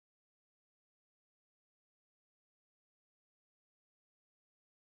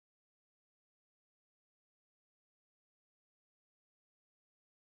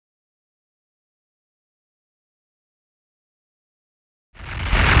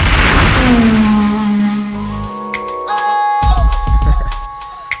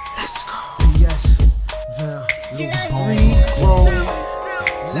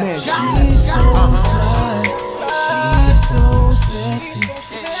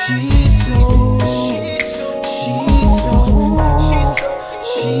She's so pretty.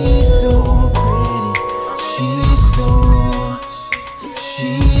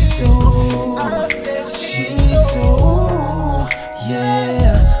 She's so,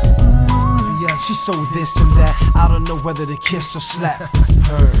 yeah. She so this and that, I don't know whether to kiss or slap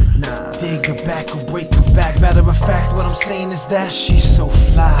her. Nah, dig her back or break her back. Matter of fact, what I'm saying is that she's so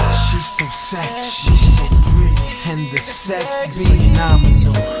fly, she's so sexy, she's so pretty, and the sex be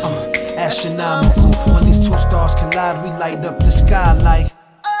phenomenal, astronomical. When these two stars collide, we light up the sky like.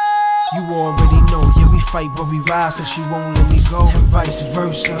 You already know, yeah, we fight but we rise, so she won't let me go, and vice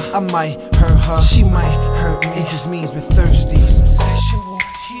versa. I might hurt her, she might hurt me. It just means we're thirsty. Sexual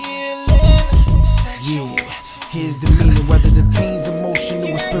healing. Yeah, here's the meaning, whether the pain's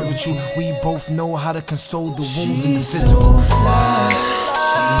emotional or spiritual, we both know how to console the wounds in the physical. She's so fly,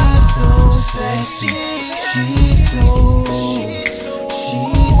 she's so sexy, she's so